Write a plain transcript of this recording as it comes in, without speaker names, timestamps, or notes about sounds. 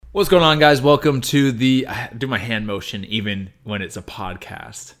What's going on, guys? Welcome to I do my hand motion even when it's a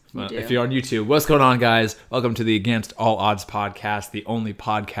podcast. If you're on YouTube, what's going on, guys? Welcome to the Against All Odds podcast, the only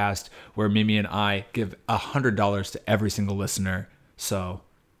podcast where Mimi and I give $100 to every single listener. So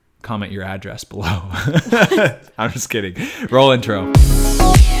comment your address below. I'm just kidding. Roll intro.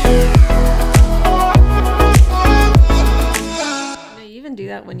 You even do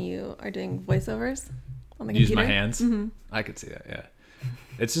that when you are doing voiceovers on the computer? Use my hands? Mm-hmm. I could see that, yeah.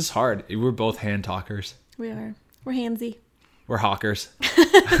 It's just hard. We're both hand talkers. We are. We're handsy. We're hawkers. All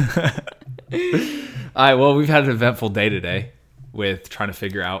right, well, we've had an eventful day today with trying to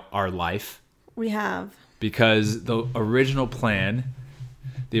figure out our life. We have. Because the original plan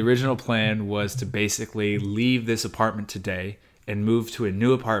was to basically leave this apartment today and move to a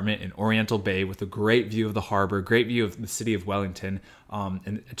new apartment in Oriental Bay with a great view of the harbor, great view of the city of Wellington,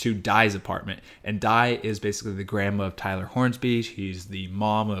 and to Di's apartment. And Di is basically the grandma of Tyler Hornsby. She's the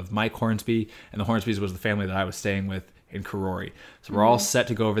mom of Mike Hornsby, and the Hornsbys was the family that I was staying with in Karori. So we're all set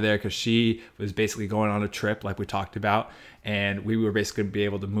to go over there because she was basically going on a trip like we talked about, and we were basically going to be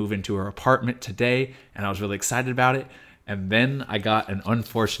able to move into her apartment today, and I was really excited about it. And then I got an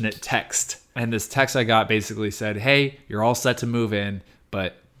unfortunate text. And this text I got basically said, hey, you're all set to move in,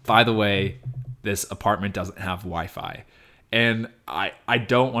 but by the way, this apartment doesn't have Wi-Fi. And I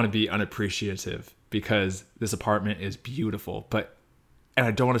don't want to be unappreciative because this apartment is beautiful, and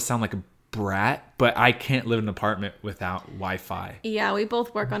I don't want to sound like a brat, but I can't live in an apartment without Wi-Fi. Yeah, we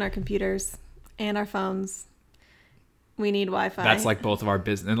both work on our computers and our phones. We need Wi-Fi. That's like both of our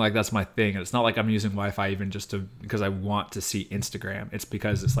business, and like that's my thing. And it's not like I'm using Wi-Fi even just because I want to see Instagram. It's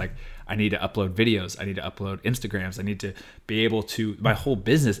because it's like I need to upload videos, I need to upload Instagrams, I need to be able to. My whole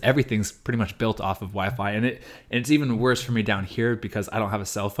business, everything's pretty much built off of Wi-Fi, and it's even worse for me down here because I don't have a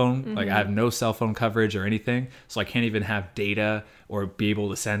cell phone. Mm-hmm. Like I have no cell phone coverage or anything, so I can't even have data or be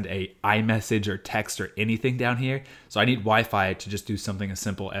able to send a iMessage or text or anything down here. So I need Wi-Fi to just do something as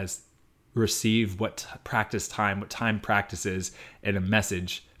simple as receive what time practices and a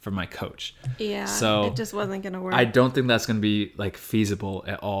message from my coach. Yeah, so it just wasn't gonna work. I don't think that's gonna be like feasible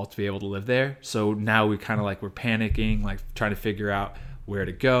at all to be able to live there. So now we kind of like we're panicking, like trying to figure out where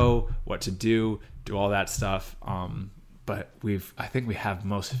to go, what to do all that stuff. But I think we have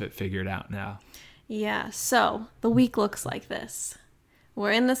most of it figured out now. Yeah, so the week looks like this.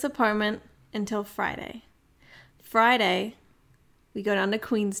 We're in this apartment until Friday. Friday, we go down to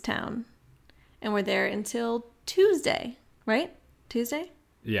Queenstown. And we're there until Tuesday, right? Tuesday?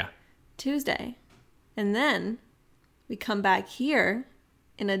 Yeah. Tuesday. And then we come back here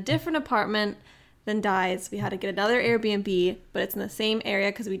in a different apartment than Di's. We had to get another Airbnb, but it's in the same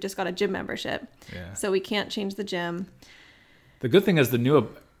area because we just got a gym membership. Yeah. So we can't change the gym. The good thing is the new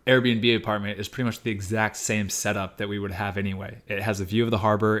Airbnb apartment is pretty much the exact same setup that we would have anyway. It has a view of the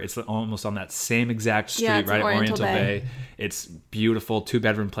harbor. It's almost on that same exact street, right at Oriental Bay. It's beautiful,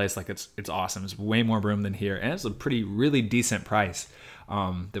 2-bedroom place. Like it's awesome. It's way more room than here, and it's a really decent price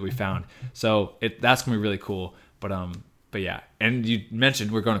that we found. So that's gonna be really cool. But yeah, and you mentioned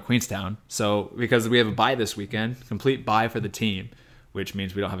we're going to Queenstown, so because we have a bye this weekend, complete bye for the team. Which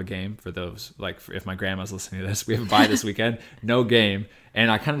means we don't have a game for those, like if my grandma's listening to this, we have a bye this weekend, no game. And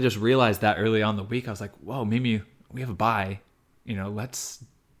I kind of just realized that early on in the week. I was like, whoa, Mimi, we have a bye. Let's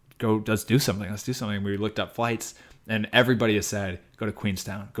do something. We looked up flights and everybody has said, go to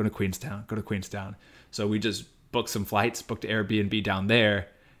Queenstown. So we just booked some flights, booked an Airbnb down there.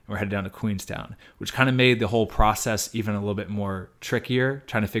 We're headed down to Queenstown, which kind of made the whole process even a little bit more trickier,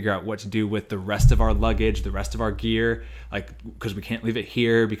 trying to figure out what to do with the rest of our luggage, the rest of our gear, like because we can't leave it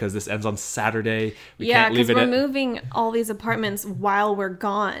here because this ends on Saturday. Because we're moving all these apartments while we're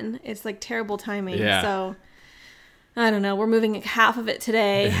gone. It's like terrible timing. Yeah. So I don't know. We're moving half of it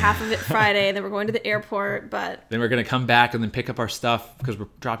today, half of it Friday. Then we're going to the airport, but then we're going to come back and then pick up our stuff because we're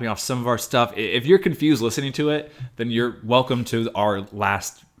dropping off some of our stuff. If you're confused listening to it, then you're welcome to our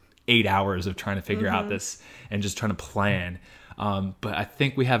last 8 hours of trying to figure out this and just trying to plan. But I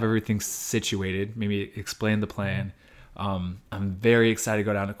think we have everything situated. Maybe explain the plan. I'm very excited to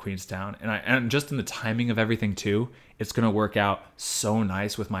go down to Queenstown. And just in the timing of everything too, it's going to work out so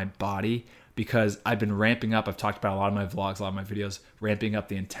nice with my body because I've been ramping up. I've talked about a lot of my vlogs, a lot of my videos, ramping up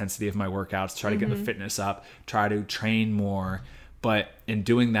the intensity of my workouts, try to get the fitness up, try to train more. But in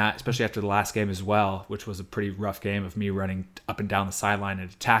doing that, especially after the last game as well, which was a pretty rough game of me running up and down the sideline and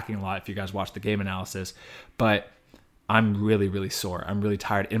attacking a lot, if you guys watched the game analysis, but I'm really sore. I'm really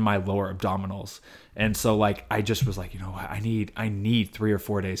tired in my lower abdominals. And so like, I just was like, you know what? I need 3 or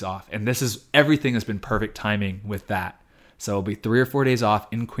 4 days off. And everything has been perfect timing with that. So it'll be 3 or 4 days off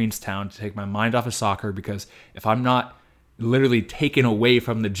in Queenstown to take my mind off of soccer because if I'm not literally taken away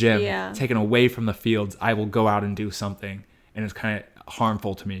from the gym, taken away from the fields, I will go out and do something. And it's kind of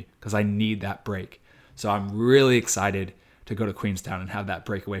harmful to me because I need that break. So I'm really excited to go to Queenstown and have that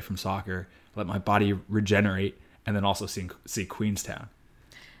break away from soccer, let my body regenerate, and then also see Queenstown.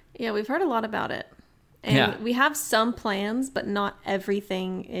 Yeah, we've heard a lot about it. And we have some plans, but not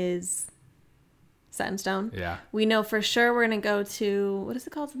everything is set in stone. Yeah. We know for sure we're going to go to, what is it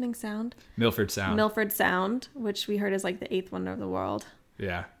called? Something Sound? Milford Sound. Milford Sound, which we heard is like the eighth wonder of the world.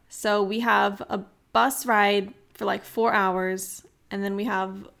 Yeah. So we have a bus ride for like 4 hours, and then we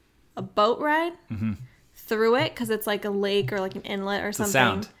have a boat ride through it because it's like a lake or like an inlet or something. It's a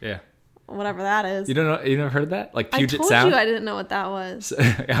sound, yeah. Whatever that is. You don't know? You never heard of that? Like Puget Sound? Sound? I told you I didn't know what that was.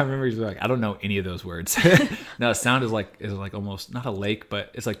 I remember you were like, I don't know any of those words. No, sound is like almost not a lake,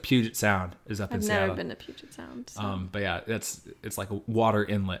 but it's like Puget Sound is up in Seattle. I've never been to Puget Sound. So. But yeah, it's like a water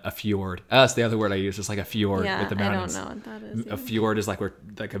inlet, a fjord. That's the other word I use. It's like a fjord with the mountains. I don't know what that is. A fjord is like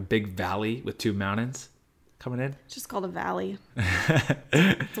a big valley with two mountains coming in. It's just called a valley.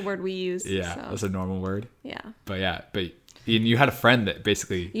 It's a word we use. Yeah, so. That's a normal word. Yeah. But you had a friend that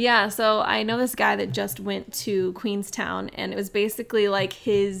basically... Yeah, so I know this guy that just went to Queenstown, and it was basically like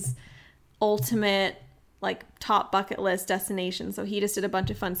his ultimate like top bucket list destination. So he just did a bunch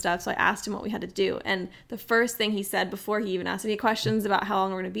of fun stuff. So I asked him what we had to do. And the first thing he said before he even asked any questions about how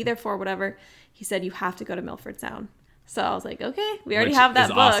long we're going to be there for or whatever, he said, you have to go to Milford Sound. So I was like, okay, we already have that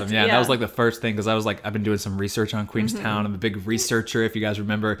booked. Awesome. Yeah, that was like the first thing because I was like, I've been doing some research on Queenstown. I'm a big researcher. If you guys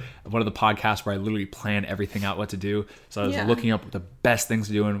remember one of the podcasts where I literally plan everything out what to do. So I was looking up the best things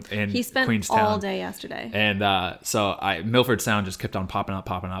to do in Queenstown. He spent all day yesterday. And so Milford Sound just kept on popping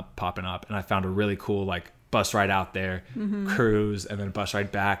up. And I found a really cool like bus ride out there, cruise, and then a bus ride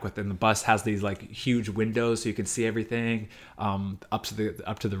back. Within the bus has these like huge windows so you can see everything up to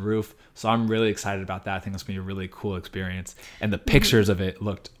the roof. So I'm really excited about that. I think it's gonna be a really cool experience. And the pictures of it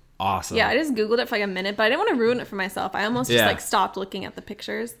looked awesome. Yeah, I just Googled it for like a minute, but I didn't want to ruin it for myself. I almost just like stopped looking at the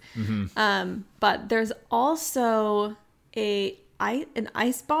pictures. But there's also an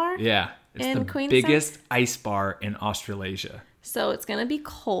ice bar. Yeah, it's in the Queenstown? biggest ice bar in Australasia. So it's going to be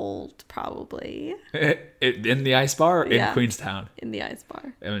cold, probably. In the ice bar or in Queenstown? In the ice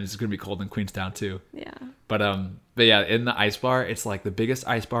bar. I mean, it's going to be cold in Queenstown, too. Yeah. But yeah, in the ice bar, it's like the biggest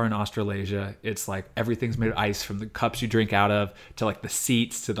ice bar in Australasia. It's like everything's made of ice, from the cups you drink out of to like the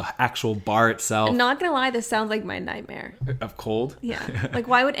seats to the actual bar itself. I'm not going to lie, this sounds like my nightmare. Of cold? Yeah. Like,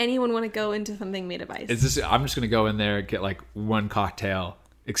 why would anyone want to go into something made of ice? I'm just going to go in there, get like one cocktail,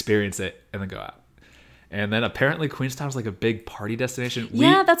 experience it, and then go out. And then apparently Queenstown's like a big party destination.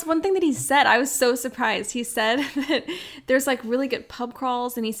 Yeah, that's one thing that he said. I was so surprised. He said that there's like really good pub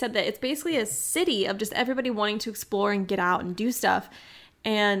crawls, and he said that it's basically a city of just everybody wanting to explore and get out and do stuff.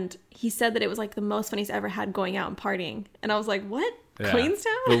 And he said that it was like the most fun he's ever had going out and partying. And I was like, what? Yeah.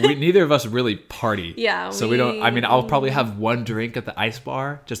 Queenstown? But neither of us really party. Yeah. So we don't, I mean, I'll probably have one drink at the ice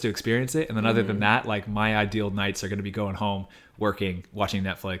bar just to experience it. And then other than that, like my ideal nights are going to be going home, working, watching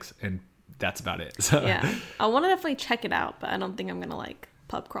Netflix, and that's about it. So. Yeah. I want to definitely check it out, but I don't think I'm going to like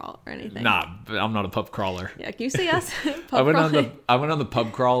pub crawl or anything. Nah, but I'm not a pub crawler. Yeah, can you see us? I went on the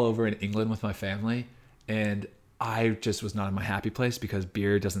pub crawl over in England with my family, and I just was not in my happy place because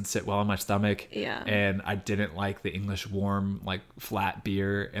beer doesn't sit well in my stomach. Yeah. And I didn't like the English warm, like flat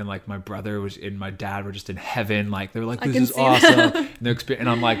beer. And like my brother and my dad were just in heaven. Like they were like, this is awesome. And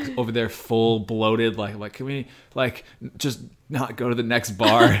I'm like over there full bloated. Like, can we like just not go to the next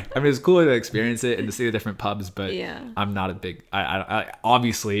bar? I mean, it's cool to experience it and to see the different pubs, but I'm not a big, I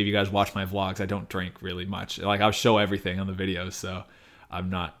obviously if you guys watch my vlogs, I don't drink really much. Like I'll show everything on the videos. So I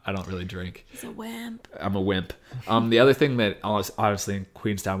don't really drink. He's a wimp. I'm a wimp. The other thing that honestly in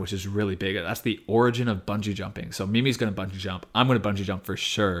Queenstown, which is really big, that's the origin of bungee jumping. So Mimi's going to bungee jump. I'm going to bungee jump for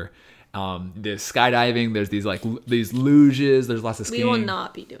sure. There's skydiving. There's these luges. There's lots of skiing. We will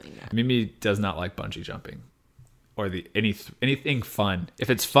not be doing that. Mimi does not like bungee jumping or anything fun. If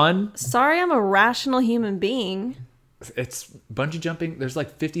it's fun. Sorry, I'm a rational human being. It's bungee jumping. There's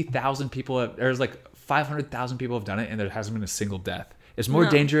like 50,000 people. There's like 500,000 people have done it, and there hasn't been a single death. It's more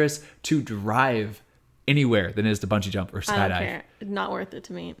dangerous to drive anywhere than it is to bungee jump or skydive. I don't care. It's not worth it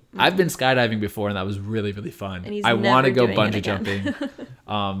to me. I've been skydiving before, and that was really, really fun. I want to go bungee jumping.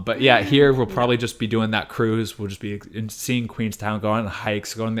 But yeah, here we'll probably just be doing that cruise. We'll just be seeing Queenstown, going on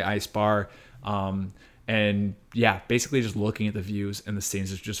hikes, going to the ice bar. And yeah, basically just looking at the views and the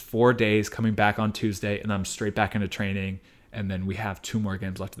scenes. It's just 4 days, coming back on Tuesday, and I'm straight back into training. And then we have 2 more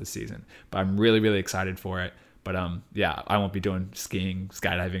games left of the season. But I'm really, really excited for it. But yeah, I won't be doing skiing,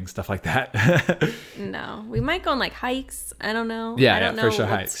 skydiving, stuff like that. No, we might go on like hikes. I don't know. Yeah, I don't know for sure,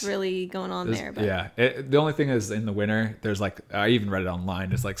 what's hikes. really going on there. But yeah, the only thing is in the winter, there's like I even read it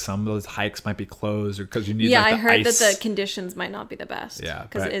online. It's like some of those hikes might be closed or because you need. Yeah, like, I heard ice. that the conditions might not be the best. Yeah,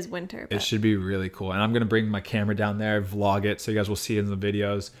 because it is winter. But it should be really cool, and I'm gonna bring my camera down there, vlog it, so you guys will see it in the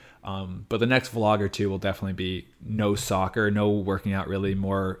videos. But the next vlog or two will definitely be no soccer, no working out, really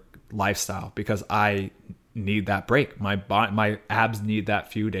more lifestyle because I need that break. My abs need that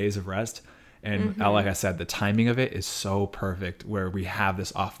few days of rest, and like I said, the timing of it is so perfect where we have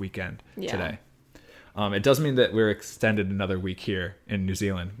this off weekend today. It does mean that we're extended another week here in New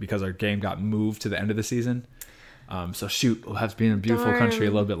Zealand because our game got moved to the end of the season. So shoot, we'll have to be in a beautiful country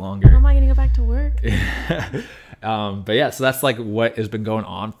a little bit longer. How am I gonna go back to work? But yeah, so that's like what has been going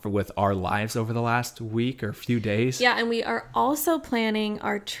on with our lives over the last week or few days. Yeah, and we are also planning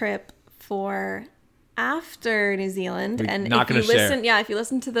our trip for after New Zealand. And if you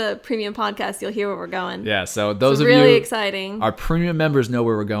listen to the premium podcast, you'll hear where we're going. Yeah, so those of really you exciting. Our premium members know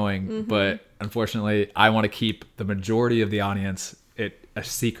where we're going, but unfortunately, I want to keep the majority of the audience a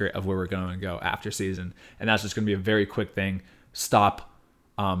secret of where we're going to go after season, and that's just going to be a very quick thing. Stop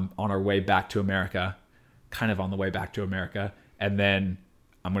on our way back to America, kind of on the way back to America, and then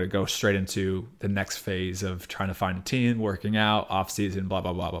I'm going to go straight into the next phase of trying to find a team, working out, off season, blah,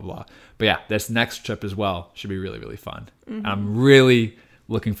 blah, blah, blah, blah. But yeah, this next trip as well should be really, really fun. I'm really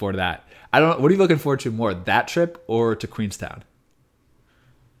looking forward to that. I don't know. What are you looking forward to more, that trip or to Queenstown?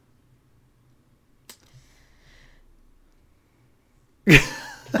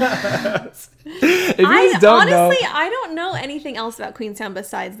 I don't know anything else about Queenstown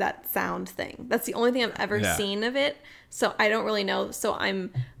besides that sound thing. That's the only thing I've ever seen of it. So I don't really know. So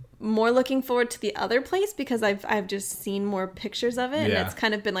I'm more looking forward to the other place because I've just seen more pictures of it, and it's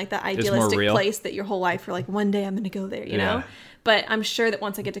kind of been like that idealistic place that your whole life you're like, one day I'm going to go there, you know? But I'm sure that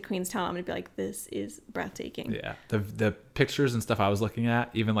once I get to Queenstown, I'm going to be like, this is breathtaking. Yeah. The pictures and stuff I was looking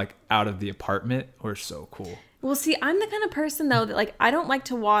at, even like out of the apartment, were so cool. Well, see, I'm the kind of person, though, that, like, I don't like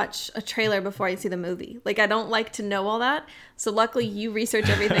to watch a trailer before I see the movie. Like, I don't like to know all that. So, luckily, you research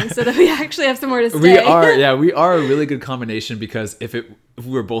everything so that we actually have somewhere to stay. We are a really good combination because if we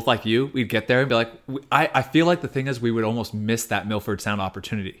were both like you, we'd get there and be like, I feel like the thing is we would almost miss that Milford Sound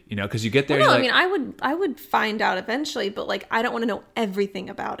opportunity, you know, because you get there. Well, no, I mean, I would find out eventually, but, like, I don't want to know everything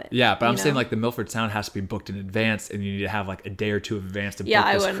about it. Yeah, but I'm saying, like, the Milford Sound has to be booked in advance, and you need to have, like, a day or two of advance to book this cruise.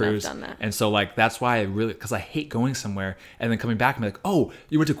 Yeah, I wouldn't have done that. And so, like, that's why because I hate going somewhere and then coming back and be like, oh,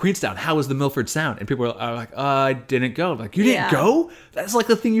 you went to Queenstown. How was the Milford Sound? And people are like, I didn't go. I'm like, you didn't go? That's like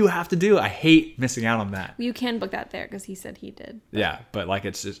the thing you have to do. I hate missing out on that. You can book that there because he said he did. But. Yeah, but like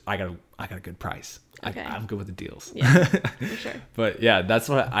it's just I got a good price. Okay. I'm good with the deals. Yeah, for sure. But yeah, that's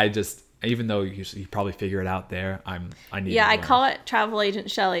what I just. Even though you probably figure it out there, I need. Yeah, I call it travel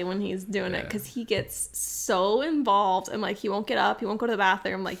agent Shelly when he's doing it because he gets so involved and like he won't get up, he won't go to the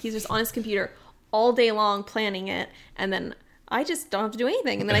bathroom, like he's just on his computer all day long planning it, and then I just don't have to do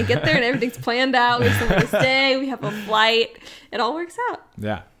anything, and then I get there and everything's planned out. We have somewhere to stay, we have a flight, it all works out.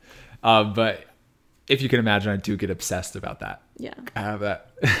 Yeah, but if you can imagine, I do get obsessed about that. Yeah, I have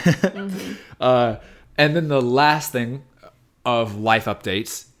that. And then the last thing of life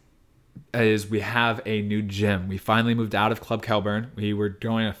updates is we have a new gym. We finally moved out of Club Kelburn. We were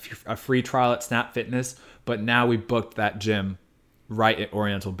doing a free trial at Snap Fitness, but now we booked that gym right at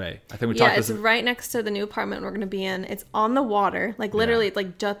Oriental Bay. I think we talked. Yeah, it's right next to the new apartment we're going to be in. It's on the water, like literally, it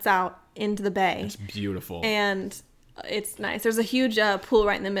like juts out into the bay. It's beautiful, and it's nice. There's a huge pool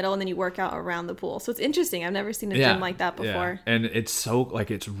right in the middle, and then you work out around the pool. So it's interesting. I've never seen a gym like that before. Yeah. And it's so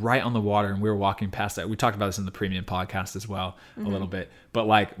like it's right on the water, and we were walking past that. We talked about this in the premium podcast as well a little bit, but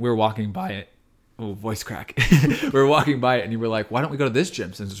like we were walking by it. Oh, voice crack. We were walking by it and you were like, why don't we go to this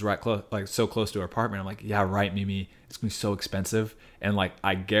gym since it's right close, like so close to our apartment? I'm like, yeah, right, Mimi. It's gonna be so expensive. And like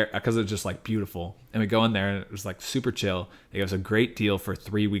I get because it's just like beautiful. And we go in there and it was like super chill. They gave us a great deal for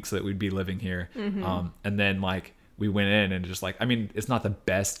 3 weeks that we'd be living here. And then like we went in and just like, I mean, it's not the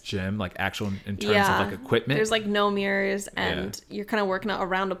best gym, like actual in terms of like equipment. There's like no mirrors and you're kind of working out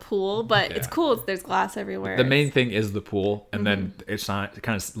around a pool, but it's cool. There's glass everywhere. The main thing is the pool. And then it's not, it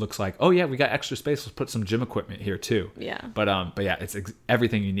kind of looks like, oh yeah, we got extra space. Let's put some gym equipment here too. Yeah. But yeah, it's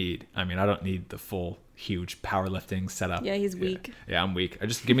everything you need. I mean, I don't need the full huge powerlifting setup. Yeah, he's weak. Yeah, I'm weak. I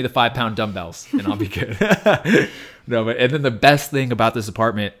just give me the 5-pound dumbbells and I'll be good. No, but and then the best thing about this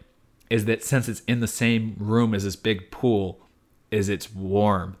apartment is that since it's in the same room as this big pool, is it's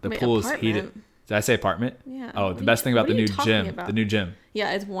warm. The pool is heated. Did I say apartment? Yeah. Oh, the best thing about the new gym. The new gym.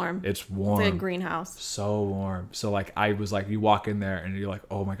 Yeah, it's warm. It's warm. It's like a greenhouse. So warm. So like I was like, you walk in there and you're like,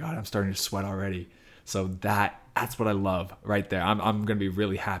 oh my God, I'm starting to sweat already. So that's what I love right there. I'm going to be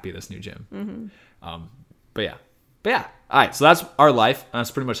really happy at this new gym. Mm-hmm. But yeah. All right. So that's our life.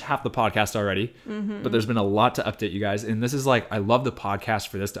 That's pretty much half the podcast already, but there's been a lot to update you guys. And this is like, I love the podcast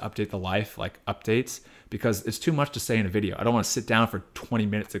for this to update the life, like updates, because it's too much to say in a video. I don't want to sit down for 20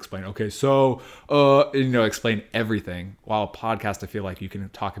 minutes to explain, okay, so, explain everything. While a podcast, I feel like you can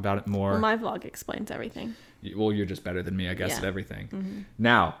talk about it more. Well, my vlog explains everything. Well, you're just better than me, I guess, at everything. Mm-hmm.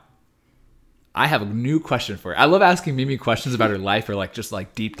 Now, I have a new question for you. I love asking Mimi questions about her life, or like just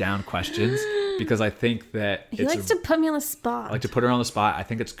like deep down questions, because I think that he likes to put me on the spot. I like to put her on the spot. I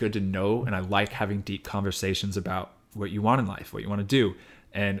think it's good to know, and I like having deep conversations about what you want in life, what you want to do.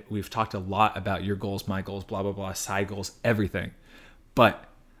 And we've talked a lot about your goals, my goals, blah, blah, blah, side goals, everything. But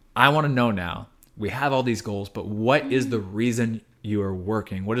I want to know now, we have all these goals, but what is the reason you are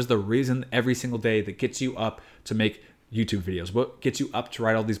working? What is the reason every single day that gets you up to make YouTube videos? What gets you up to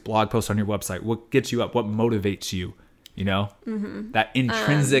write all these blog posts on your website? What gets you up? What motivates you? You know, that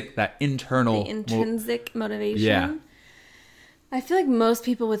intrinsic, that internal. The intrinsic motivation. Yeah. I feel like most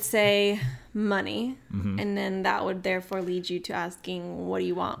people would say money, and then that would therefore lead you to asking, what do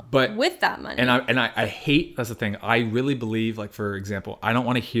you want with that money? And I hate, that's the thing. I really believe, like, for example, I don't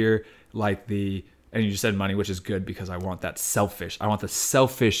want to hear like and you said money, which is good, because I want that selfish. I want the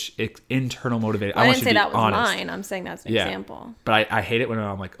selfish internal motivated. I want didn't say that was honest. Mine. I'm saying that's an example. But I hate it when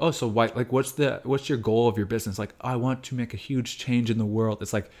I'm like, oh, so why? Like, what's your goal of your business? Like, I want to make a huge change in the world.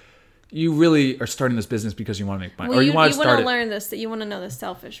 It's like, you really are starting this business because you want to make money, or you want to start it. Learn this. That you want to know the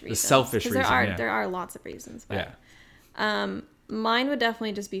selfish reasons. The selfish reasons. There are lots of reasons. But, mine would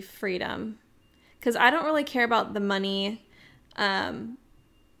definitely just be freedom, because I don't really care about the money. For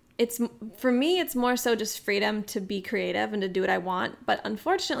me, it's more so just freedom to be creative and to do what I want. But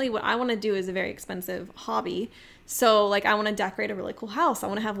unfortunately, what I want to do is a very expensive hobby. So like, I want to decorate a really cool house. I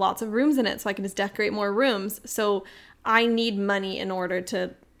want to have lots of rooms in it so I can just decorate more rooms. So I need money in order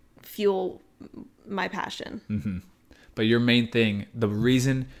to fuel my passion. Mm-hmm. But your main thing, the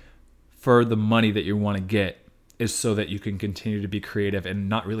reason for the money that you want to get, is so that you can continue to be creative and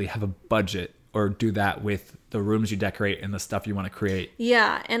not really have a budget, or do that with the rooms you decorate and the stuff you want to create.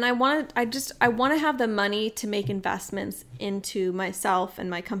 Yeah, and I want to have the money to make investments into myself and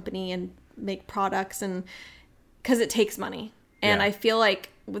my company and make products, and because it takes money. And I feel like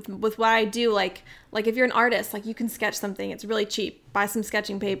with what I do, like if you're an artist, like, you can sketch something, it's really cheap. Buy some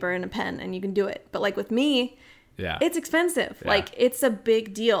sketching paper and a pen and you can do it. But like with me, it's expensive. Yeah. Like, it's a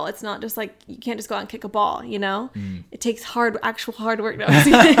big deal. It's not just like, you can't just go out and kick a ball, you know? It takes actual hard work. No,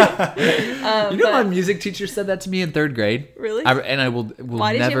 my music teacher said that to me in 3rd grade. Really? I will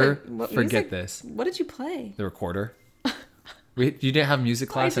never forget this. What did you play? The recorder. You didn't have music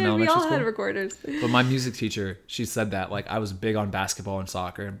class in elementary school? We all had recorders. But my music teacher, she said that, like, I was big on basketball and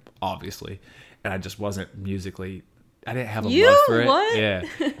soccer, obviously, and I just wasn't musically, I didn't have a love for it. What? Yeah.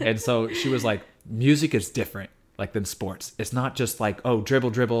 And so she was like, music is different, like, than sports. It's not just like, oh,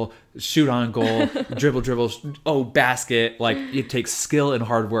 dribble, shoot on goal, dribble, oh, basket. Like, it takes skill and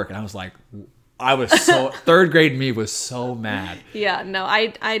hard work. And I was like, I was so 3rd grade me was so mad. Yeah, no,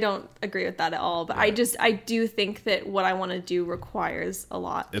 I don't agree with that at all. But I do think that what I want to do requires a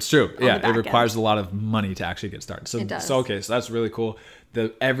lot. It's true. Yeah, it requires a lot of money to actually get started. So it does. So that's really cool.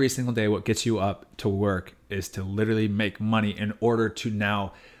 Every single day, what gets you up to work is to literally make money in order to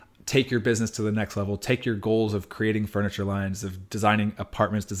now take your business to the next level, take your goals of creating furniture lines, of designing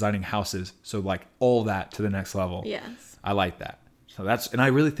apartments, designing houses. So like all that to the next level. Yes. I like that. So and I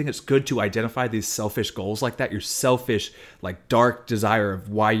really think it's good to identify these selfish goals like that, your selfish, like, dark desire of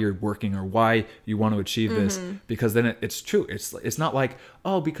why you're working or why you want to achieve this, because then it's true. It's not like,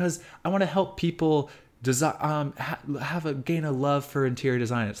 oh, because I want to help people design, gain a love for interior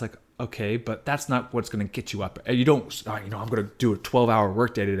design. It's like, okay, but that's not what's going to get you up. You don't, I'm going to do a 12-hour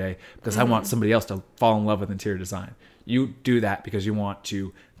workday today because I want somebody else to fall in love with interior design. You do that because you want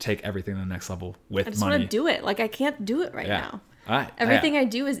to take everything to the next level with money. I just want to do it. Like, I can't do it right now. Everything I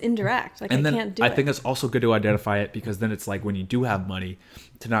do is indirect. Like, I can't do it. I think it's also good to identify it, because then it's like, when you do have money,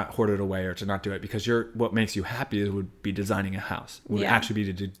 to not hoard it away or to not do it, because what makes you happy would be designing a house. Would actually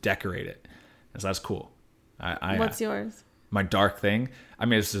be to decorate it. So that's cool. What's yours? My dark thing. I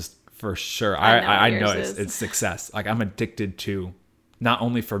mean, it's just for sure. I know it's success. Like, I'm addicted to, not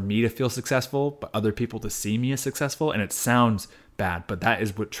only for me to feel successful, but other people to see me as successful. And it sounds bad, but that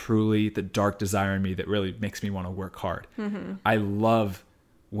is what truly the dark desire in me that really makes me want to work hard. I love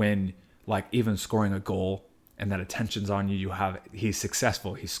when, like, even scoring a goal and that attention's on you, he's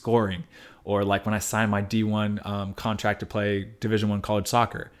successful, he's scoring. Or like when I signed my D1 contract to play Division I college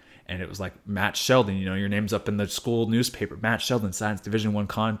soccer, and it was like, Matt Sheldon, your name's up in the school newspaper, Matt Sheldon signs Division I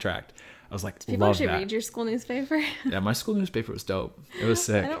contract. I was like, did people actually read your school newspaper? Yeah, my school newspaper was dope. It was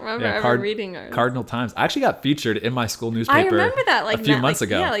sick. I don't remember ever reading ours. Cardinal Times. I actually got featured in my school newspaper. I remember that a few months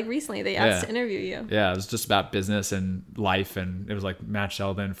ago. Yeah, like recently they asked to interview you. Yeah, it was just about business and life, and it was like Matt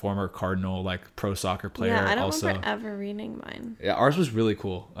Sheldon, former Cardinal, like pro soccer player. Yeah, I don't remember ever reading mine. Yeah, ours was really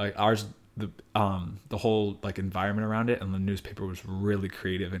cool. Like ours, the whole like environment around it and the newspaper was really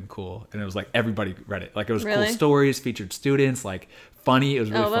creative and cool, and it was like everybody read it. Like it was cool stories, featured students, like funny. It was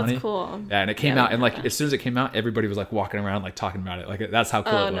really funny. That's cool. Yeah, and it came out, and like as soon as it came out, everybody was like walking around like talking about it. Like that's how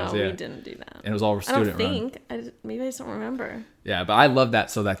cool it was. No, we didn't do that. And it was all student run. Maybe I just don't remember. Yeah, but I love that.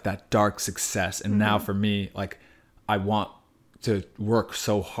 So that dark success, and now for me, like I want to work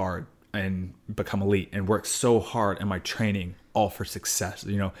so hard and become elite, and work so hard in my training, all for success.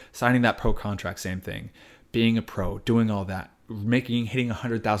 You know, signing that pro contract, same thing, being a pro, doing all that, hitting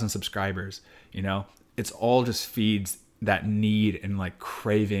 100,000 subscribers. You know, it's all just feeds that need and like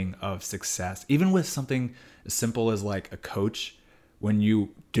craving of success. Even with something as simple as like a coach, when you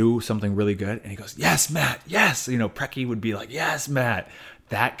do something really good and he goes, yes, Matt, yes. You know, Preki would be like, yes, Matt.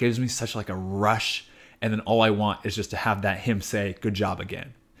 That gives me such like a rush. And then all I want is just to have him say, good job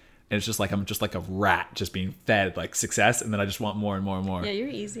again. And it's just like, I'm just like a rat just being fed like success. And then I just want more and more and more. Yeah, you're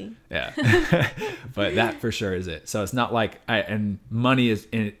easy. Yeah. But that for sure is it. So it's not like, and money is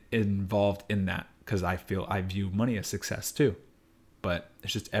involved in that, because I view money as success too. But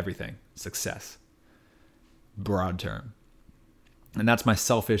it's just everything. Success. Broad term. And that's my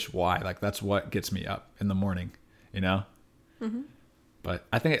selfish why. Like that's what gets me up in the morning, you know? Mm-hmm. But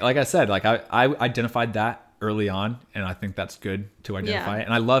I think, like I said, like I identified that early on, and I think that's good to identify it.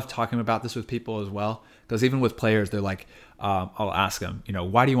 And I love talking about this with people as well, because even with players, they're like, I'll ask them, you know,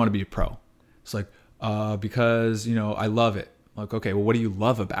 why do you want to be a pro? It's like, because, you know, I love it. Like, okay, well, what do you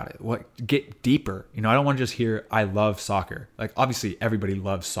love about it? Get deeper. You know, I don't want to just hear, I love soccer. Like, obviously, everybody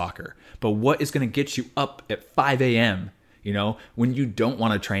loves soccer. But what is going to get you up at 5 a.m., you know, when you don't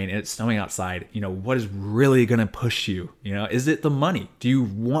want to train and it's snowing outside? You know, what is really going to push you? You know, is it the money? Do you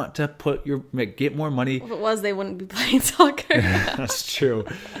want to get more money? If it was, they wouldn't be playing soccer. That's true.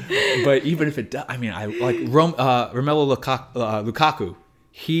 But even if it does, I mean, I like Romelu Lukaku.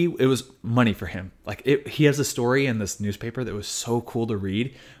 It was money for him. Like he has a story in this newspaper that was so cool to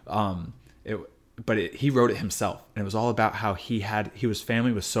read. He wrote it himself, and it was all about how his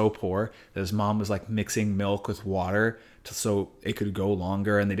family was so poor that his mom was like mixing milk with water so it could go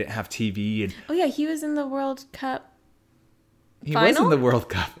longer, and they didn't have TV. And oh yeah, he was in the World Cup. He was in the World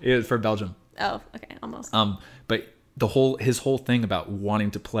Cup. It was for Belgium. Oh, okay, almost. But his whole thing about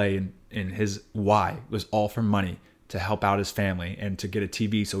wanting to play and his why was all for money, to help out his family and to get a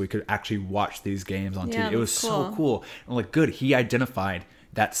TV so we could actually watch these games on TV. It was so cool. And like, good, he identified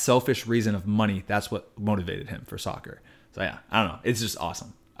that selfish reason of money. That's what motivated him for soccer. So yeah, I don't know. It's just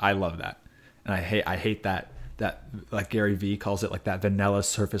awesome. I love that. And I hate that like Gary Vee calls it, like that vanilla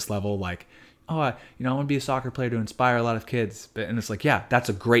surface level, like, oh, I want to be a soccer player to inspire a lot of kids. And it's like, yeah, that's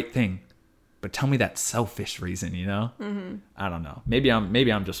a great thing. But tell me that selfish reason, you know? Mm-hmm. I don't know. Maybe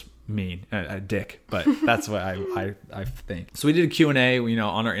I'm just mean, a dick, but that's what I think. So we did a Q&A, you know,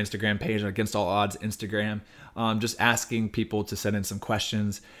 on our Instagram page, Against All Odds Instagram, just asking people to send in some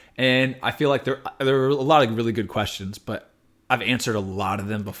questions. And I feel like there are a lot of really good questions, but I've answered a lot of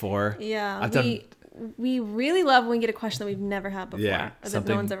them before. Yeah, we really love when we get a question that we've never had before, or that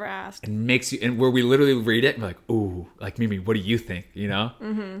no one's ever asked. And makes you, and where we literally read it and be like, ooh, like Mimi, what do you think? You know?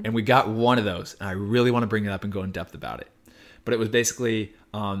 Mm-hmm. And we got one of those, and I really want to bring it up and go in depth about it. But it was basically,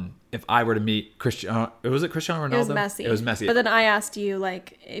 if I were to meet Cristiano Ronaldo? It was Messi. But then I asked you,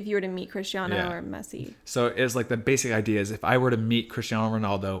 like, if you were to meet Cristiano or Messi. So it was like, the basic idea is, if I were to meet Cristiano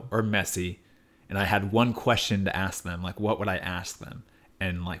Ronaldo or Messi, and I had one question to ask them, like, what would I ask them?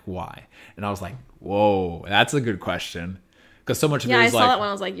 And like, why? And I was like, whoa, that's a good question. Because so much of it is like, I saw that one.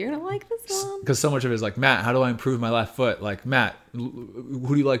 I was like, you're gonna like this one. Because so much of it is like, Matt, how do I improve my left foot? Like, Matt, who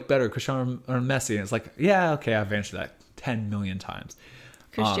do you like better, Cristiano or Messi? And it's like, yeah, okay, I've answered that 10 million times.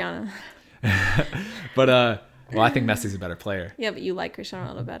 Cristiano. But well, I think Messi's a better player. Yeah, but you like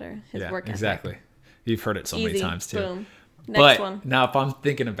Cristiano Ronaldo better. His work ethic. Exactly. You've heard it so many times too. Boom. Next one. Now, if I'm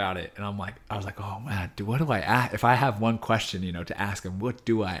thinking about it, and I was like, oh man, what do I ask? If I have one question, you know, to ask them, what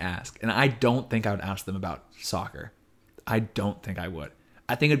do I ask? And I don't think I would ask them about soccer. I don't think I would.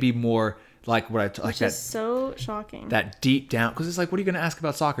 I think it'd be more like what I like. Which is so shocking. That deep down, because it's like, what are you going to ask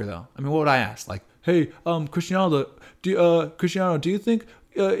about soccer though? I mean, what would I ask? Like, hey, Cristiano, do you think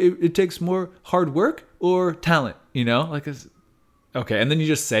it takes more hard work or talent? You know, like, okay, and then you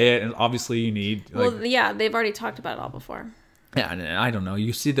just say it, and obviously you need. Like, well, yeah, they've already talked about it all before. Yeah, and I don't know.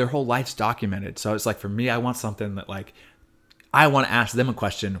 You see, their whole life's documented, so it's like, for me, I want something that, like, I want to ask them a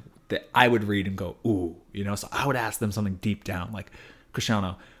question that I would read and go, ooh, you know? So I would ask them something deep down, like,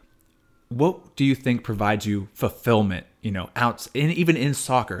 Cristiano, what do you think provides you fulfillment, you know, even in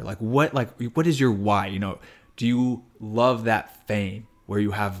soccer? Like what is your why? You know, do you love that fame where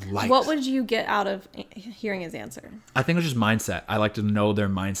you have likes? What would you get out of hearing his answer? I think it's just mindset. I like to know their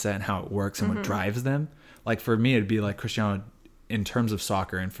mindset and how it works and what drives them. Like for me, it'd be like, Cristiano, in terms of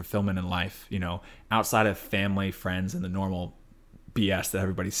soccer and fulfillment in life, you know, outside of family, friends, and the normal BS that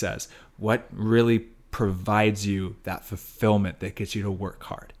everybody says, what really provides you that fulfillment that gets you to work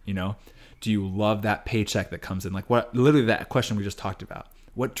hard, you know? Do you love that paycheck that comes in? Like what, literally that question we just talked about.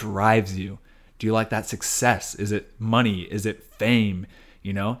 What drives you? Do you like that success? Is it money? Is it fame?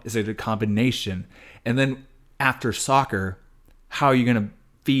 You know, is it a combination? And then after soccer, how are you going to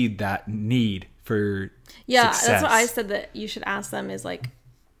feed that need for success? That's what I said that you should ask them is like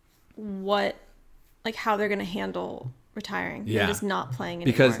how they're going to handle retiring and just not playing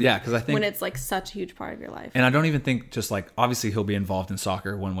anymore. Because I think when it's like such a huge part of your life. And I don't even think just like, obviously he'll be involved in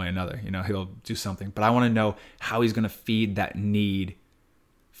soccer one way or another, you know, he'll do something, but I want to know how he's going to feed that need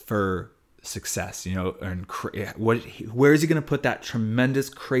for success, you know, and where is he going to put that tremendous,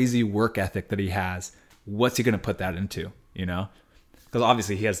 crazy work ethic that he has? What's he going to put that into, you know? Because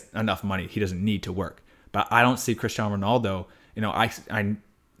obviously he has enough money. He doesn't need to work, but I don't see Cristiano Ronaldo, you know,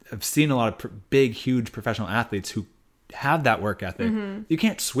 I've seen a lot of big, huge professional athletes who have that work ethic. You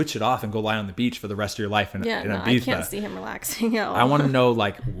can't switch it off and go lie on the beach for the rest of your life in Ibiza. I can't see him relaxing at all. I want to know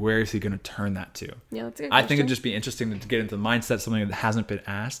like where is he going to turn that to? Yeah, that's a good I think it'd just be interesting to get into the mindset, something that hasn't been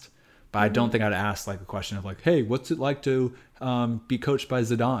asked. But I don't think I'd ask like a question of like, hey, what's it like to be coached by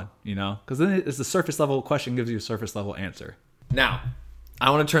Zidane? You know, because then it's the surface level question gives you a surface level answer. Now, I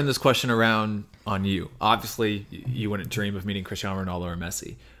want to turn this question around on you. Obviously, you wouldn't dream of meeting Cristiano Ronaldo or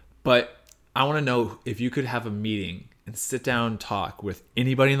Messi, but I want to know if you could have a meeting and sit down and talk with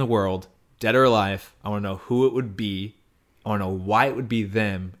anybody in the world, dead or alive. I want to know who it would be. I want to know why it would be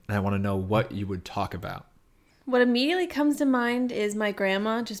them. And I want to know what you would talk about. What immediately comes to mind is my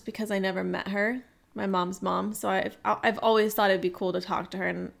grandma, just because I never met her, my mom's mom. So I've always thought it'd be cool to talk to her.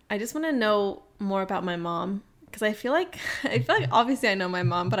 And I just want to know more about my mom. Because I feel like obviously I know my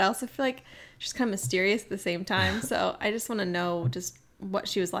mom, but I also feel like she's kind of mysterious at the same time. So I just want to know just what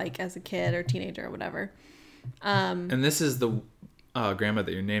she was like as a kid or teenager or whatever. And this is the grandma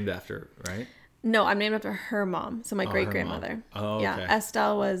that you're named after, right? No, I'm named after her mom. So my great-grandmother. Oh, okay. Yeah,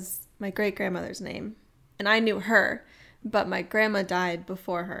 Estelle was my great-grandmother's name. And I knew her, but my grandma died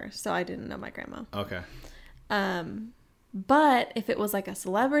before her. So I didn't know my grandma. Okay. But if it was like a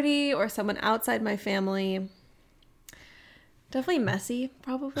celebrity or someone outside my family... Definitely Messi,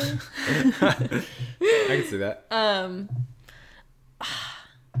 probably. I can see that.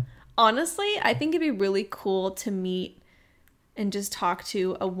 Honestly, I think it'd be really cool to meet and just talk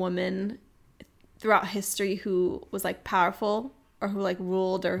to a woman throughout history who was like powerful or who like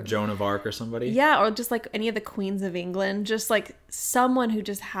ruled, or Joan of Arc or somebody. Yeah, or just like any of the queens of England. Just like someone who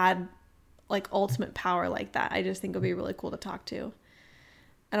just had like ultimate power like that. I just think it would be really cool to talk to.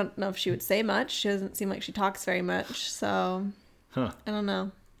 I don't know if she would say much. She doesn't seem like she talks very much. So, I don't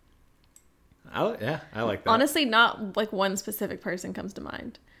know. I like that. Honestly, not like one specific person comes to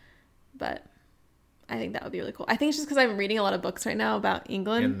mind. But I think that would be really cool. I think it's just because I'm reading a lot of books right now about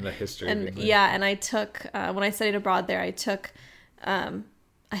England. And the history of England. Yeah, and I took, when I studied abroad there, I took a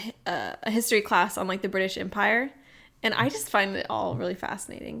history class on like the British Empire. And I just find it all really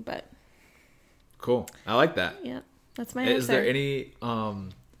fascinating. But cool. I like that. Yeah, that's my answer. Is there any...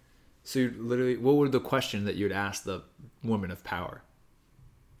 So you literally, what would the question that you would ask the woman of power?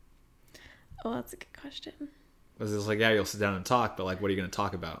 Oh, that's a good question. Was it like, yeah, you'll sit down and talk, but like, what are you going to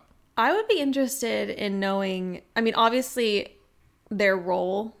talk about? I would be interested in knowing, I mean, obviously their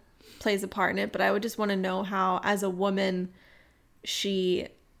role plays a part in it, but I would just want to know how, as a woman, she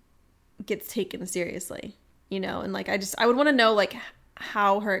gets taken seriously, you know? And like, I would want to know like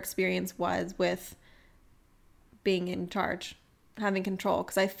how her experience was with being in charge. Having control,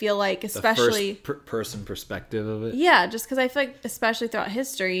 because I feel like especially the first person perspective of it. Yeah, just because I feel like especially throughout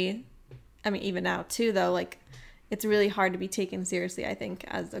history, I mean even now too though, like it's really hard to be taken seriously, I think,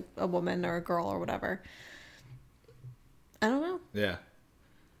 as a woman or a girl or whatever. I don't know. Yeah.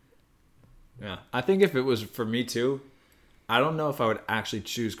 I think if it was for me too, I don't know if I would actually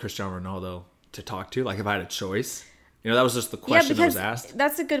choose Cristiano Ronaldo to talk to, like if I had a choice. You know, that was just the question that was asked.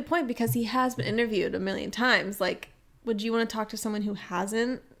 That's a good point, because he has been interviewed a million times. Like, would you want to talk to someone who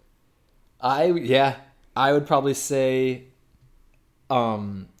hasn't? I would probably say,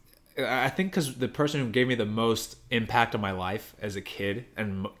 I think because the person who gave me the most impact on my life as a kid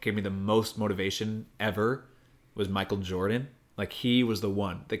and gave me the most motivation ever was Michael Jordan. Like, he was the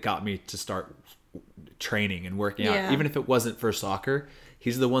one that got me to start training and working out. Even if it wasn't for soccer,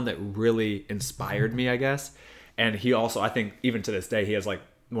 he's the one that really inspired me, I guess. And he also, I think, even to this day, he has like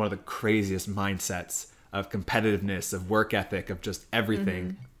one of the craziest mindsets of competitiveness, of work ethic, of just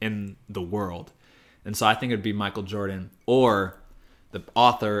everything in the world. And so I think it'd be Michael Jordan, or the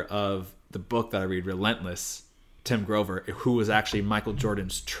author of the book that I read, Relentless, Tim Grover, who was actually Michael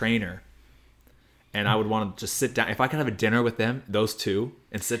Jordan's trainer. And I would want to just sit down. If I could have a dinner with them, those two,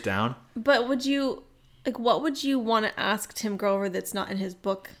 and sit down. But would you, like, what would you want to ask Tim Grover that's not in his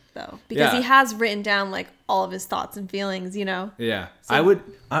book, though? Because he has written down, like, all of his thoughts and feelings, you know? Yeah. So,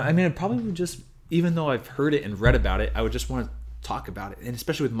 I probably would just, even though I've heard it and read about it, I would just want to talk about it. And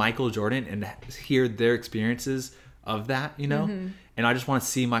especially with Michael Jordan, and hear their experiences of that, you know? And I just want to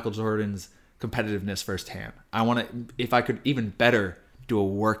see Michael Jordan's competitiveness firsthand. I want to, if I could even better do a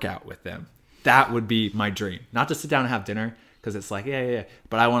workout with them. That would be my dream. Not just sit down and have dinner, because it's like, yeah.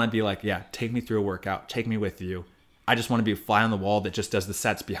 But I want to be like, take me through a workout. Take me with you. I just want to be a fly on the wall that just does the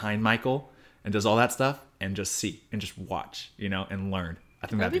sets behind Michael and does all that stuff and just see and just watch, you know, and learn. I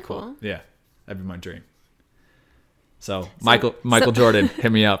think that'd be cool. Yeah, that'd be my dream. So Michael Jordan,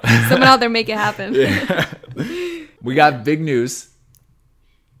 hit me up. Someone out there make it happen. We got big news.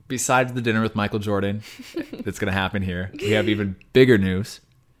 Besides the dinner with Michael Jordan that's going to happen here, we have even bigger news.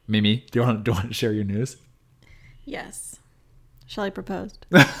 Mimi, do you want to share your news? Yes. Shelly proposed.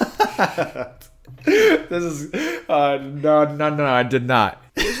 This is no, I did not.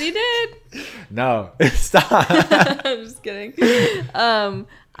 Yes, he did. No, stop. I'm just kidding. I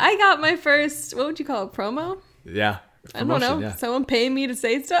got my first, what would you call it, promo? Yeah. I don't know. Yeah. Someone paying me to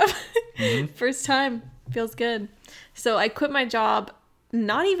say stuff. First time. Feels good. So I quit my job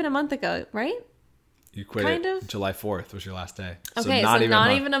not even a month ago, right? You quit it July 4th was your last day. Okay, so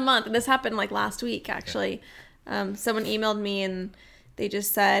not even a month. And this happened like last week, actually. Yeah. Someone emailed me and they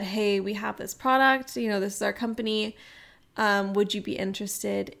just said, hey, we have this product. You know, this is our company. Would you be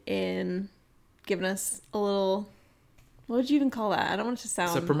interested in giving us a little, what would you even call that? I don't want it to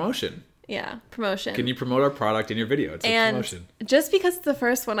sound. It's a promotion. Yeah, promotion. Can you promote our product in your video? It's a promotion. Just because it's the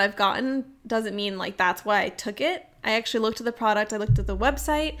first one I've gotten doesn't mean like that's why I took it. I actually looked at the product. I looked at the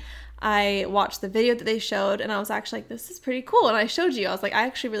website. I watched the video that they showed and I was actually like, this is pretty cool. And I showed you, I was like, I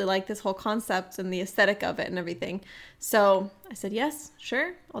actually really like this whole concept and the aesthetic of it and everything. So I said, yes,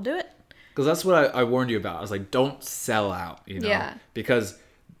 sure, I'll do it. Because that's what I warned you about. I was like, don't sell out, you know? Yeah. Because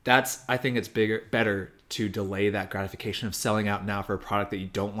I think it's better to delay that gratification of selling out now for a product that you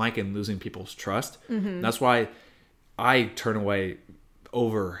don't like and losing people's trust. That's why I turn away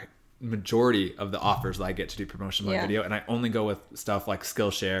over majority of the offers that I get to do promotion of my video, and I only go with stuff like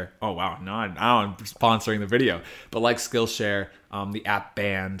Skillshare. Oh wow, now I'm sponsoring the video, but like Skillshare, the app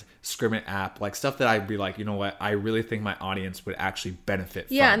Band, Scrimit app, like stuff that I'd be like, you know what, I really think my audience would actually benefit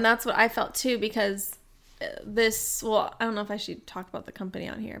from. Yeah, and that's what I felt too, because I don't know if I should talk about the company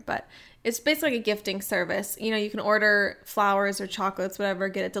on here, but it's basically like a gifting service. You know, you can order flowers or chocolates, whatever,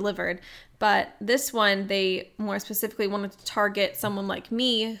 get it delivered. But this one, they more specifically wanted to target someone like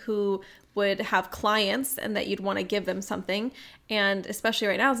me who would have clients and that you'd want to give them something. And especially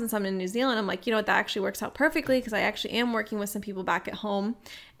right now, since I'm in New Zealand, I'm like, you know what, that actually works out perfectly because I actually am working with some people back at home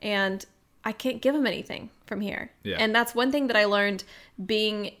and I can't give them anything from here. Yeah. And that's one thing that I learned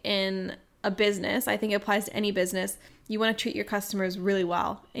being in a business. I think it applies to any business. You want to treat your customers really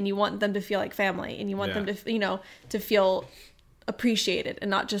well and you want them to feel like family and you want them to, you know, to feel appreciated and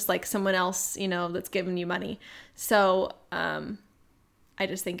not just like someone else, you know, that's giving you money. So I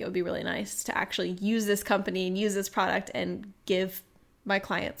just think it would be really nice to actually use this company and use this product and give my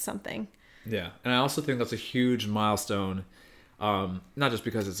clients something. Yeah. And I also think that's a huge milestone, not just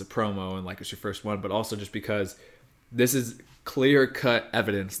because it's a promo and like it's your first one, but also just because this is clear-cut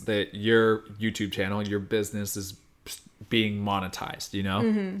evidence that your YouTube channel, your business is being monetized, you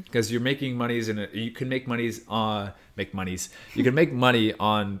know, because you're making monies you can make monies you can make money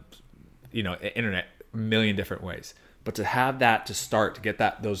on, you know, internet a million different ways, but to have that to start to get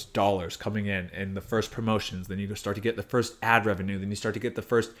those dollars coming in the first promotions, then you start to get the first ad revenue, then you start to get the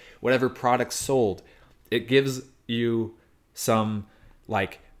first whatever products sold, it gives you some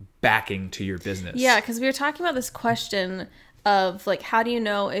like backing to your business. Yeah, because we were talking about this question of like, how do you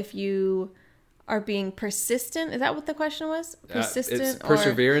know if you are being persistent? Is that what the question was? Persistent? It's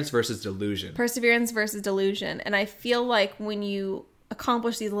perseverance versus delusion. Perseverance versus delusion. And I feel like when you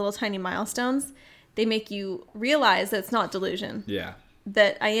accomplish these little tiny milestones, they make you realize that it's not delusion. Yeah.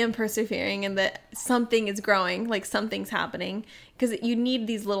 That I am persevering and that something is growing, like something's happening. Because you need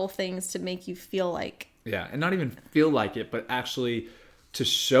these little things to make you feel like. Yeah, and not even feel like it, but actually to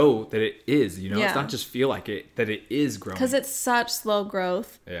show that it is, you know, Yeah. it's not just feel like it, that it is growing. Because it's such slow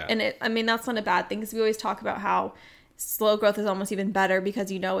growth. Yeah. And I mean, that's not a bad thing, because we always talk about how slow growth is almost even better,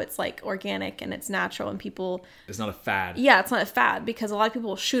 because, you know, it's like organic and it's natural, and people... It's not a fad. Yeah, it's not a fad, because a lot of people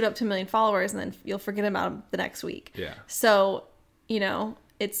will shoot up to 1 million followers and then you'll forget about them the next week. Yeah. So, you know,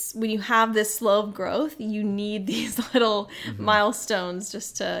 it's when you have this slow growth, you need these little milestones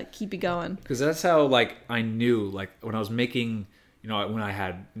just to keep you going. Because that's how, like, I knew, like, when I was making, you know, when I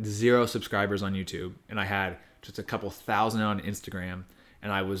had 0 subscribers on YouTube and I had just a couple thousand on Instagram,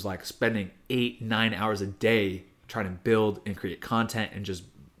 and I was like spending 8-9 hours a day trying to build and create content and just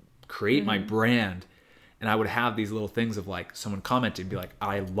create my brand. And I would have these little things of like someone commenting, be like,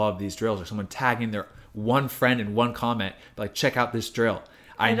 I love these drills, or someone tagging their one friend in one comment, like, check out this drill.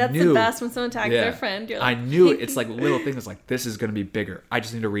 That's the best, when someone tags their friend. You're like, I knew it. It's like little things like, this is going to be bigger. I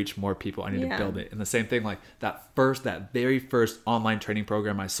just need to reach more people. I need to build it. And the same thing, like that very first online training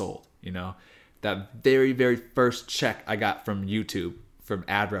program I sold, you know, that very, very first check I got from YouTube from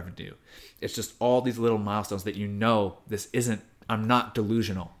ad revenue. It's just all these little milestones that, you know, I'm not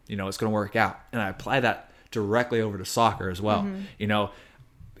delusional, you know, it's going to work out. And I apply that directly over to soccer as well. You know,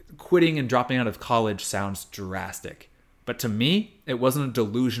 quitting and dropping out of college sounds drastic, but to me, it wasn't a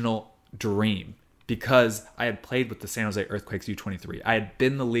delusional dream, because I had played with the San Jose Earthquakes U23. I had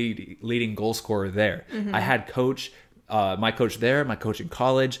been the leading goal scorer there. I had my coach there, my coach in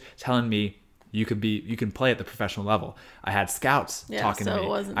college, telling me, you can play at the professional level. I had scouts talking to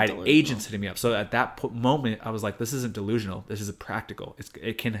me. I had agents hitting me up. So at that moment, I was like, this isn't delusional. This is practical.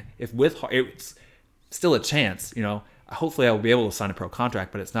 It's still a chance, you know. Hopefully I will be able to sign a pro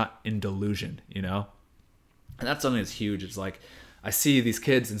contract, but it's not in delusion, you know. And that's something that's huge. It's like, I see these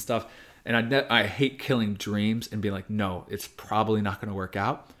kids and stuff, and I hate killing dreams and being like, no, it's probably not going to work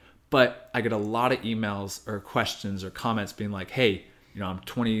out. But I get a lot of emails or questions or comments being like, hey, you know, I'm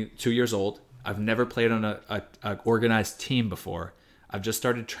 22 years old. I've never played on a organized team before. I've just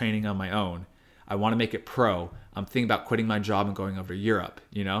started training on my own. I want to make it pro. I'm thinking about quitting my job and going over to Europe,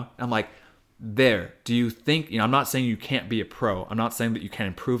 you know? And I'm like, do you think, you know, I'm not saying you can't be a pro. I'm not saying that you can't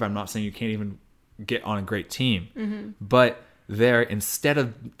improve. I'm not saying you can't even get on a great team. But instead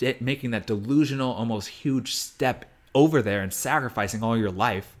of making that delusional, almost huge step over there and sacrificing all your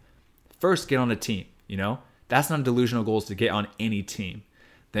life, first get on a team, you know? That's not a delusional goal, is to get on any team.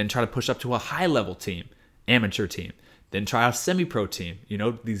 Then try to push up to a high level team, amateur team. Then try a semi-pro team, you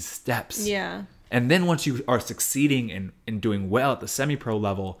know, these steps. Yeah. And then once you are succeeding and doing well at the semi-pro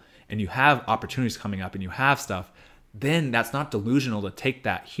level, and you have opportunities coming up and you have stuff, then that's not delusional to take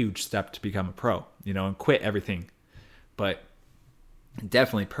that huge step to become a pro, you know, and quit everything. But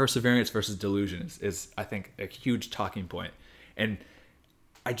definitely perseverance versus delusion is I think, a huge talking point. And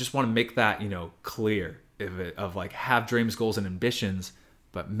I just want to make that, you know, clear of like, have dreams, goals, and ambitions,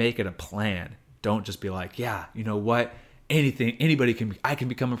 but make it a plan. Don't just be like, yeah, you know what? I can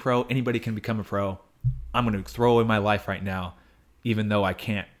become a pro. Anybody can become a pro. I'm going to throw away my life right now, even though I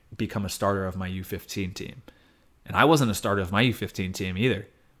can't become a starter of my U15 team. And I wasn't a starter of my U15 team either,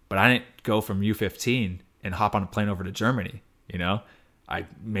 but I didn't go from U15 and hop on a plane over to Germany. You know, I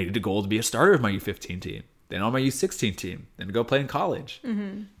made it a goal to be a starter of my U15 team, then on my U16 team, then to go play in college.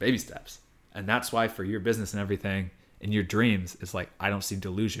 Baby steps. And that's why for your business and everything and your dreams, it's like, I don't see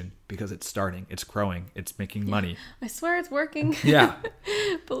delusion, because it's starting, it's growing, it's making money. I swear it's working. Yeah.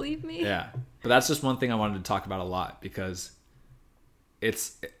 Believe me. Yeah. But that's just one thing I wanted to talk about a lot, because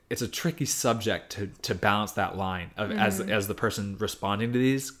it's a tricky subject to balance that line of as the person responding to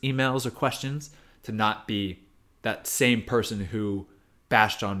these emails or questions, to not be that same person who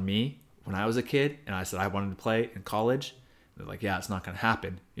bashed on me when I was a kid and I said I wanted to play in college. They're like, yeah, it's not going to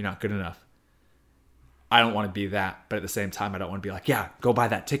happen. You're not good enough. I don't want to be that, but at the same time, I don't want to be like, yeah, go buy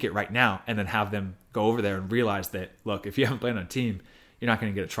that ticket right now, and then have them go over there and realize that, look, if you haven't played on a team, you're not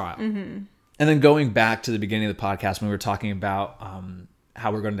going to get a trial. And then going back to the beginning of the podcast, when we were talking about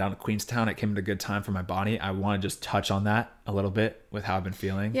how we're going down to Queenstown, it came at a good time for my body. I want to just touch on that a little bit with how I've been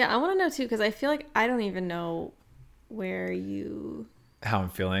feeling. Yeah, I want to know too, because I feel like I don't even know how I'm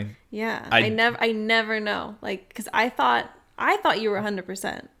feeling. Yeah, I never know. Like, because I thought you were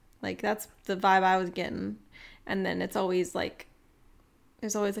 100%. Like, that's the vibe I was getting. And then it's always like,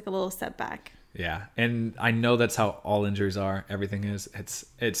 there's always like a little setback. Yeah. And I know that's how all injuries are. Everything is.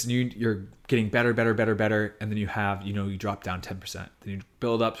 It's you're getting better. And then you drop down 10%. Then you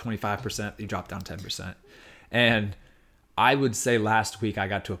build up 25%. You drop down 10%. And I would say last week I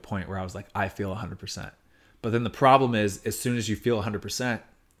got to a point where I was like, I feel 100%. But then the problem is, as soon as you feel 100%,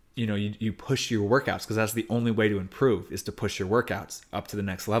 you push your workouts, because that's the only way to improve, is to push your workouts up to the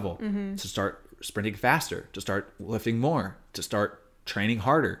next level, to start sprinting faster, to start lifting more, to start training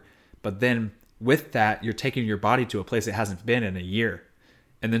harder. But then with that, you're taking your body to a place it hasn't been in a year.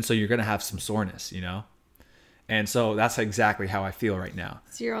 And then so you're going to have some soreness, you know? And so that's exactly how I feel right now.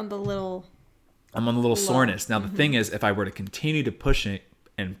 So you're on the little... I'm on the little soreness. Now, the thing is, if I were to continue to push it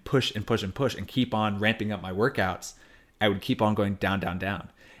and push and push and push and keep on ramping up my workouts, I would keep on going down, down, down.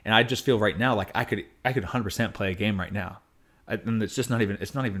 And I just feel right now like I could 100% play a game right now. And it's not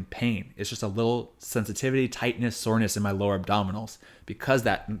even pain. It's just a little sensitivity, tightness, soreness in my lower abdominals because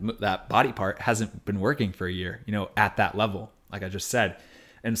that body part hasn't been working for a year, you know, at that level, like I just said.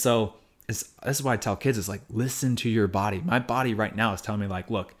 And so this is why I tell kids, is like, listen to your body. My body right now is telling me like,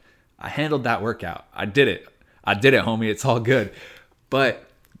 look, I handled that workout. I did it, homie. It's all good. But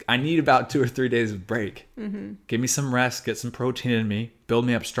I need about 2 or 3 days of break. Mm-hmm. Give me some rest, get some protein in me, build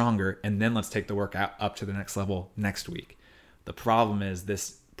me up stronger, and then let's take the workout up to the next level next week. The problem is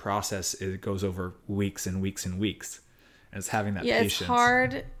this process, it goes over weeks and weeks and weeks. And it's having that patience. It's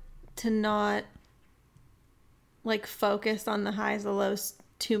hard to not like focus on the highs and lows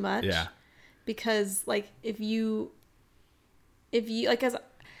too much. Yeah. Because like if you like, as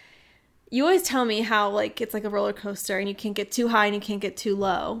you always tell me how like it's like a roller coaster and you can't get too high and you can't get too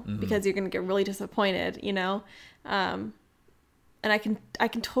low because you're going to get really disappointed, you know? And I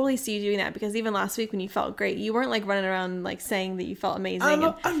can totally see you doing that, because even last week when you felt great, you weren't like running around like saying that you felt amazing.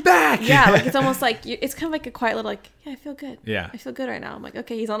 I'm back. Yeah, like it's almost like it's kind of like a quiet little like, yeah, I feel good. Yeah, I feel good right now. I'm like,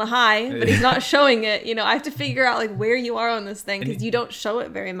 okay, he's on a high, but he's not showing it. You know, I have to figure out like where you are on this thing, because you don't show it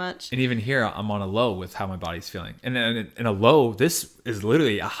very much. And even here, I'm on a low with how my body's feeling. And then in a low, this is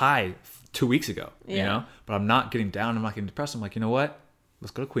literally a high 2 weeks ago. Yeah. You know, but I'm not getting down. I'm not getting depressed. I'm like, you know what? Let's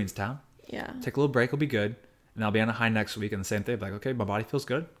go to Queenstown. Yeah. Take a little break. It'll be good. And I'll be on a high next week, and the same thing. Like, okay, my body feels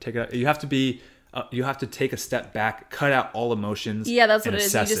good. Take it out. You have to take a step back, cut out all emotions. Yeah, that's what it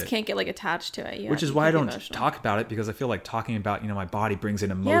is. You just can't get like attached to it. Which is why I don't talk about it, because I feel like talking about, you know, my body brings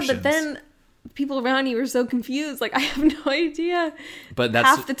in emotions. Yeah, but then people around you are so confused. Like, I have no idea. But that's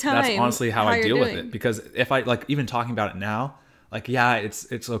half the time. That's honestly how I deal with it. Because if I like even talking about it now, like, yeah,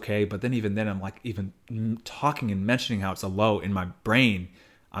 it's okay. But then even then, I'm like even talking and mentioning how it's a low in my brain.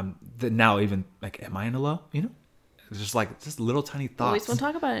 I'm now even like, am I in a low? You know, it's just like just little tiny thoughts. Always won't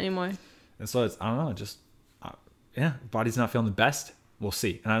talk about it anymore. And so it's, I don't know, just yeah, body's not feeling the best. We'll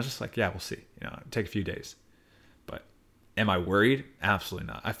see. And I was just like, yeah, we'll see. You know, take a few days. But am I worried? Absolutely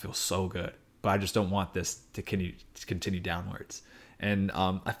not. I feel so good, but I just don't want this to continue downwards. And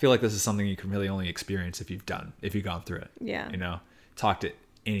I feel like this is something you can really only experience if you've gone through it. Yeah. You know, talk to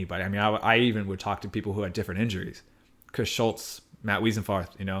anybody. I mean, I even would talk to people who had different injuries. Chris Schultz, Matt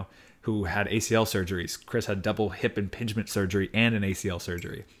Wiesenfarth, you know, who had ACL surgeries. Chris had double hip impingement surgery and an ACL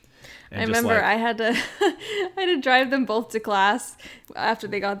surgery. And I remember I had to drive them both to class after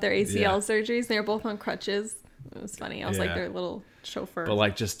they got their ACL surgeries. They were both on crutches. It was funny. I was like their little chauffeur. But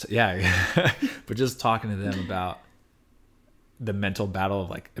like but just talking to them about the mental battle of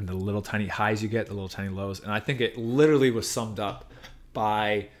like, and the little tiny highs you get, the little tiny lows. And I think it literally was summed up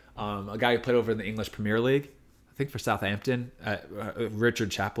by a guy who played over in the English Premier League, I think for Southampton, Richard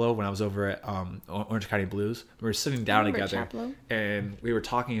Chaplow, when I was over at Orange County Blues. We were sitting down together and we were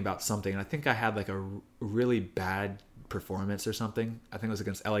talking about something. And I think I had like a really bad performance or something. I think it was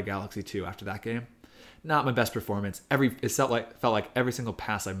against LA Galaxy 2 after that game. Not my best performance. It felt like every single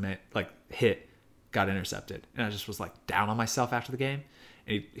pass I hit got intercepted. And I just was like down on myself after the game.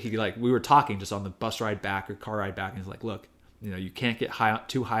 And he like, we were talking just on the bus ride back or car ride back. And he's like, look, you know, you can't get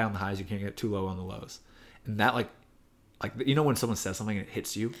too high on the highs. You can't get too low on the lows. And that like, you know, when someone says something and it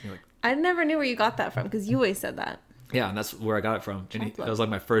hits you, you're like, I never knew where you got that from, because you always said that. Yeah, and that's where I got it from. And it was like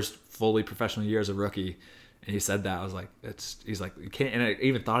my first fully professional year as a rookie. And he said that. I was like, he's like, you can't. And I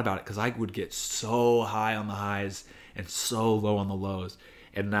even thought about it, because I would get so high on the highs and so low on the lows.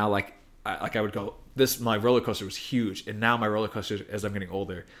 And now I would go, my roller coaster was huge. And now my roller coaster, as I'm getting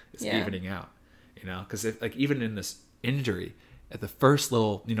older, is evening out, you know, because like even in this injury, at the first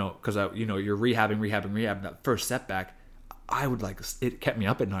little, you know, because you're rehabbing, that first setback, I would like, it kept me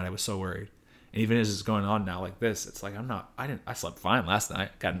up at night. I was so worried. And even as it's going on now like this, it's like I slept fine last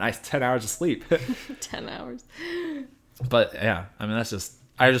night. Got a nice 10 hours of sleep. 10 hours. But yeah, I mean,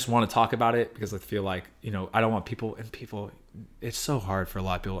 I just want to talk about it, because I feel like, you know, I don't want people, it's so hard for a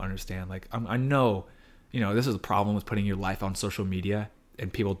lot of people to understand. Like, I know, you know, this is a problem with putting your life on social media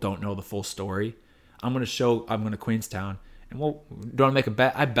and people don't know the full story. I'm going to Queenstown. And do you want to make a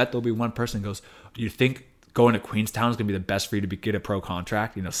bet? I bet there'll be one person who goes, you think going to Queenstown is going to be the best for you to get a pro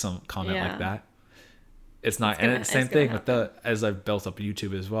contract? You know, some comment like that. It's not. And it's the same thing with as I've built up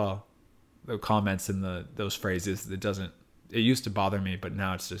YouTube as well, the comments and those phrases, it used to bother me, but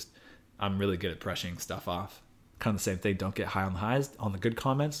now it's just, I'm really good at brushing stuff off. kind of the same thing. Don't get high on the highs, on the good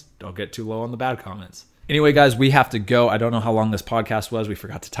comments. Don't get too low on the bad comments. Anyway, guys, we have to go. I don't know how long this podcast was. We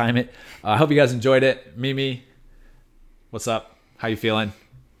forgot to time it. I hope you guys enjoyed it. Mimi, what's up? How you feeling?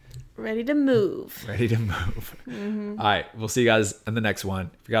 Ready to move. Ready to move. Mm-hmm. All right. We'll see you guys in the next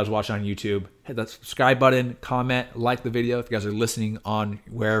one. If you guys watch on YouTube, hit that subscribe button, comment, like the video. If you guys are listening on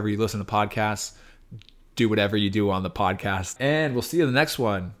wherever you listen to podcasts, do whatever you do on the podcast. And we'll see you in the next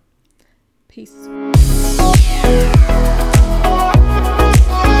one. Peace.